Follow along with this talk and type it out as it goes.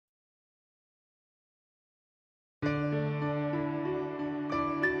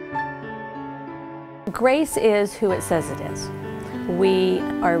Grace is who it says it is. We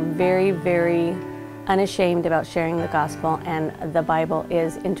are very, very unashamed about sharing the gospel, and the Bible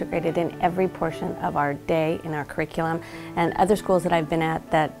is integrated in every portion of our day, in our curriculum. And other schools that I've been at,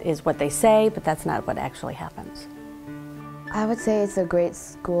 that is what they say, but that's not what actually happens. I would say it's a great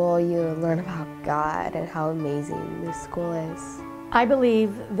school. You learn about God and how amazing this school is. I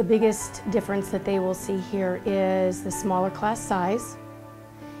believe the biggest difference that they will see here is the smaller class size,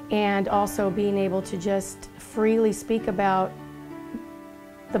 and also being able to just freely speak about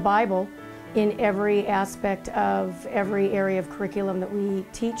the Bible in every aspect of every area of curriculum that we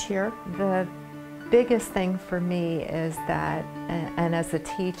teach here. The biggest thing for me is that, and as a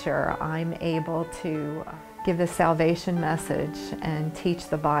teacher, I'm able to give the salvation message and teach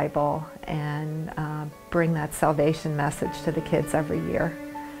the Bible and bring that salvation message to the kids every year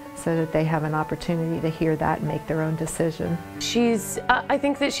so that they have an opportunity to hear that and make their own decision. I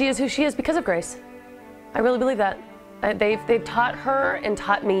think that she is who she is because of Grace. I really believe that. They've taught her and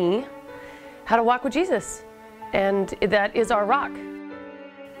taught me how to walk with Jesus, and that is our rock.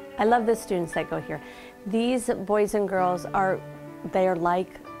 I love the students that go here. These boys and girls are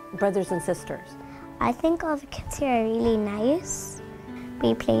like brothers and sisters. I think all the kids here are really nice.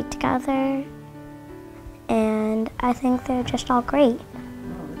 We play together, and I think they're just all great.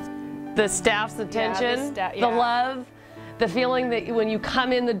 The staff's attention, the love, the feeling that when you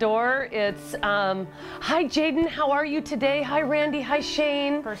come in the door, it's, hi Jaden, how are you today? Hi Randy, hi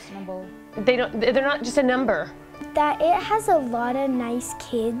Shane. Personable. They're not just a number. That it has a lot of nice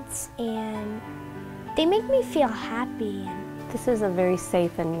kids, and they make me feel happy. This is a very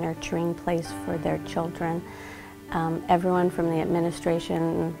safe and nurturing place for their children. Everyone from the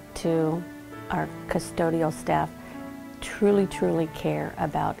administration to our custodial staff truly, truly care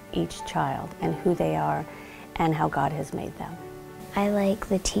about each child and who they are and how God has made them. I like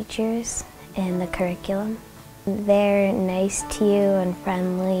the teachers and the curriculum. They're nice to you and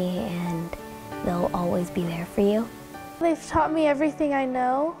friendly, and they'll always be there for you. They've taught me everything I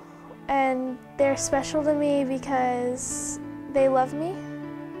know, and they're special to me because they love me.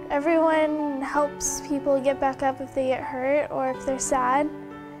 Everyone helps people get back up if they get hurt or if they're sad.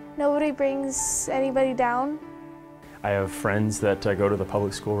 Nobody brings anybody down. I have friends that go to the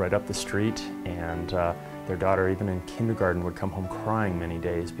public school right up the street, and their daughter, even in kindergarten, would come home crying many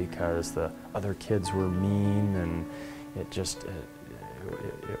days because the other kids were mean, and it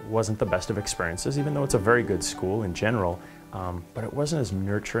wasn't the best of experiences, even though it's a very good school in general. But it wasn't as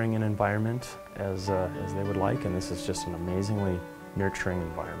nurturing an environment as they would like, and this is just an amazingly nurturing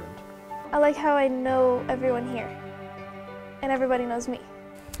environment. I like how I know everyone here, and everybody knows me.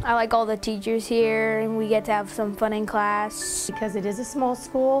 I like all the teachers here, and we get to have some fun in class. Because it is a small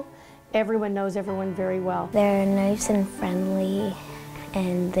school, everyone knows everyone very well. They're nice and friendly,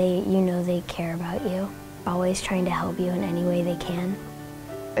 and they care about you, always trying to help you in any way they can.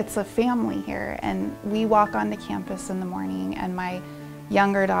 It's a family here, and we walk onto campus in the morning, and my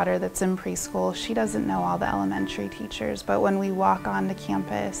younger daughter that's in preschool, she doesn't know all the elementary teachers, but when we walk onto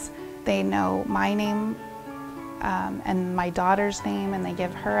campus, they know my name and my daughter's name, and they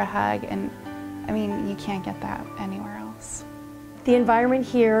give her a hug, and I mean, you can't get that anywhere else. The environment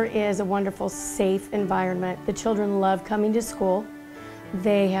here is a wonderful, safe environment. The children love coming to school.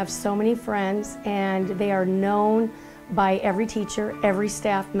 They have so many friends, and they are known by every teacher, every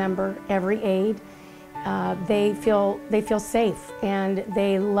staff member, every aide. They feel safe, and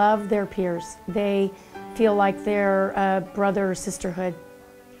they love their peers. They feel like they're a brother or sisterhood.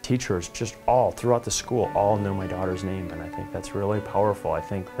 Teachers just all throughout the school all know my daughter's name, and I think that's really powerful. I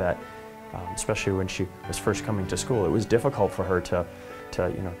think that especially when she was first coming to school, it was difficult for her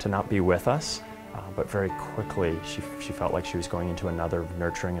to not be with us, but very quickly she felt like she was going into another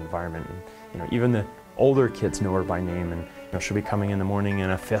nurturing environment. And, even the older kids know her by name, and she'll be coming in the morning,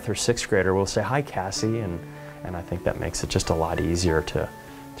 and a 5th or 6th grader will say, "Hi, Cassie," and I think that makes it just a lot easier to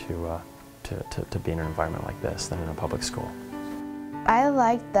be in an environment like this than in a public school. I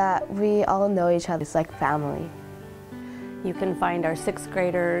like that we all know each other. It's like family. You can find our 6th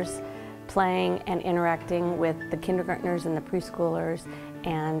graders playing and interacting with the kindergartners and the preschoolers,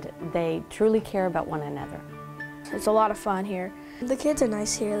 and they truly care about one another. It's a lot of fun here. The kids are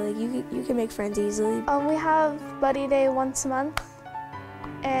nice here. Like you can make friends easily. We have Buddy Day once a month,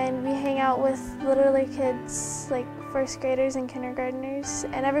 and we hang out with literally kids like 1st graders and kindergartners,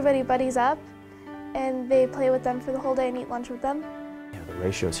 and everybody buddies up, and they play with them for the whole day and eat lunch with them. The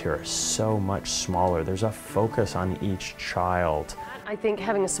ratios here are so much smaller. There's a focus on each child. I think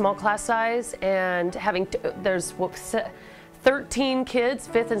having a small class size and there's 13 kids,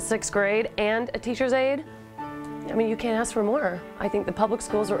 5th and 6th grade, and a teacher's aide, I mean, you can't ask for more. I think the public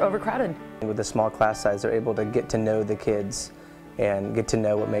schools are overcrowded. With the small class size, they're able to get to know the kids and get to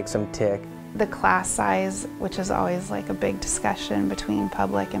know what makes them tick. The class size, which is always like a big discussion between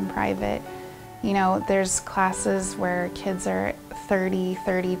public and private, you know, there's classes where kids are 30,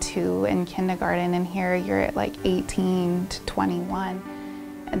 32 in kindergarten, and here you're at like 18 to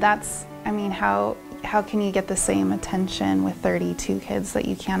 21. And that's, I mean, how can you get the same attention with 32 kids that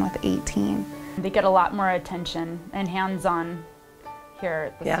you can with 18? They get a lot more attention and hands-on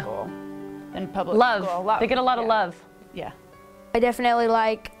here at the school than public school. They get a lot of love. Yeah. I definitely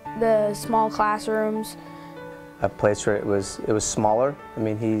like the small classrooms. A place where it was smaller. I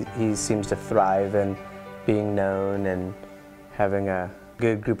mean, he seems to thrive in being known and having a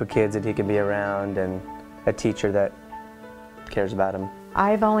good group of kids that he can be around and a teacher that cares about him.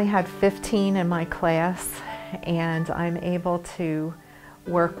 I've only had 15 in my class, and I'm able to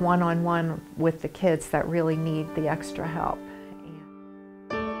work one-on-one with the kids that really need the extra help.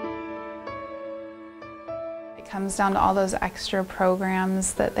 It comes down to all those extra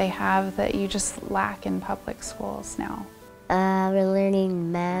programs that they have that you just lack in public schools now. We're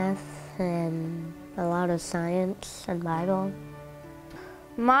learning math and a lot of science and Bible.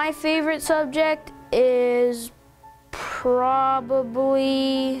 My favorite subject is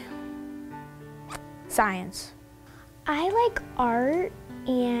probably science. I like art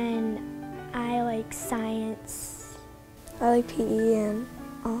and I like science. I like PE and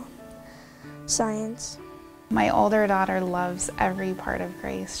science. My older daughter loves every part of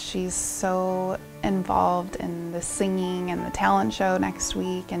Grace. She's so involved in the singing and the talent show next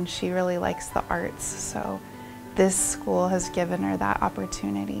week, and she really likes the arts. So this school has given her that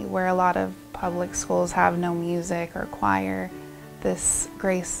opportunity where a lot of public schools have no music or choir. This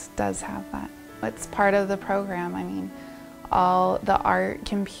Grace does have that. It's part of the program. I mean, all the art,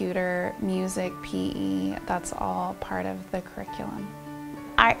 computer, music, PE, that's all part of the curriculum.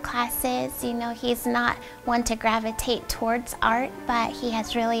 Art classes, you know, he's not one to gravitate towards art, but he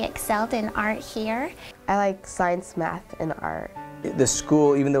has really excelled in art here. I like science, math, and art. The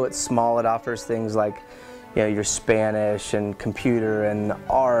school, even though it's small, it offers things like, you know, your Spanish and computer and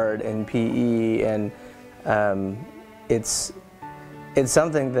art and PE, and it's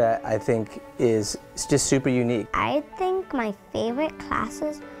something that I think is just super unique. I think my favorite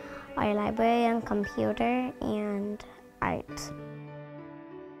classes are library and computer and art.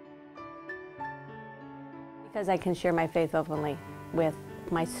 Because I can share my faith openly with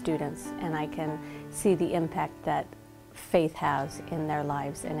my students, and I can see the impact that faith has in their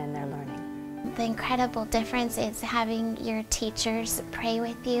lives and in their learning. The incredible difference is having your teachers pray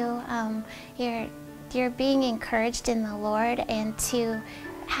with you. You're being encouraged in the Lord, and to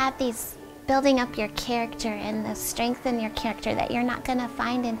have these building up your character and the strength in your character that you're not going to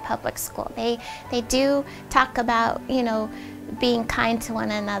find in public school. They do talk about, you know, being kind to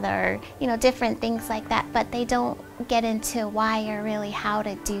one another, you know, different things like that, but they don't get into why or really how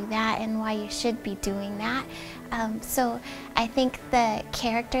to do that and why you should be doing that. So I think the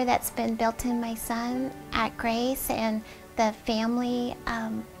character that's been built in my son at Grace and the family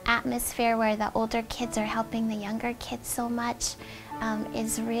atmosphere where the older kids are helping the younger kids so much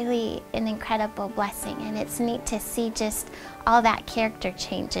is really an incredible blessing, and it's neat to see just all that character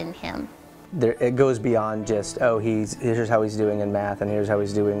change in him. It goes beyond just, oh, here's how he's doing in math and here's how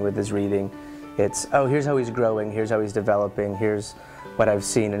he's doing with his reading. It's, oh, here's how he's growing, here's how he's developing, here's what I've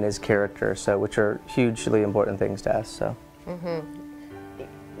seen in his character, so which are hugely important things to us. So.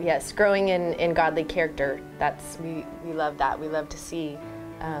 Yes, growing in godly character, we love that. We love to see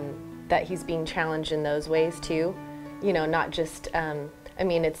that he's being challenged in those ways too. You know, not just, I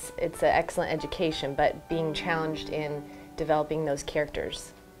mean, it's an excellent education, but being challenged in developing those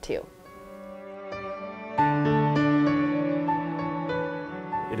characters too.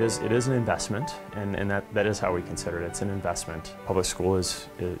 It is an investment, and that is how we consider it. It's an investment. Public school is,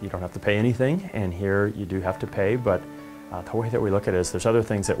 you don't have to pay anything, and here you do have to pay, but the way that we look at it is there's other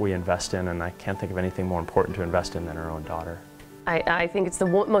things that we invest in, and I can't think of anything more important to invest in than our own daughter. I think it's the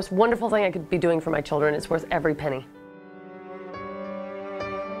most wonderful thing I could be doing for my children. It's worth every penny.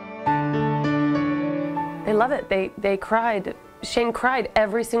 They love it. They cried. Shane cried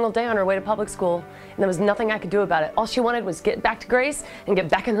every single day on her way to public school, and there was nothing I could do about it. All she wanted was get back to Grace and get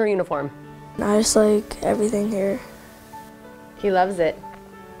back in her uniform. I just like everything here. He loves it.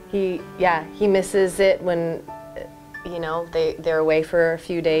 He misses it when, you know, they're away for a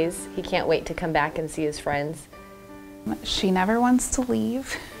few days. He can't wait to come back and see his friends. She never wants to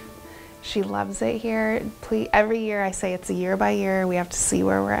leave. She loves it here. Every year I say it's a year by year. We have to see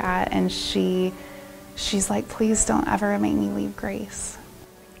where we're at, and she's like, please don't ever make me leave Grace.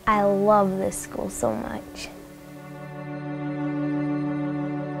 I love this school so much.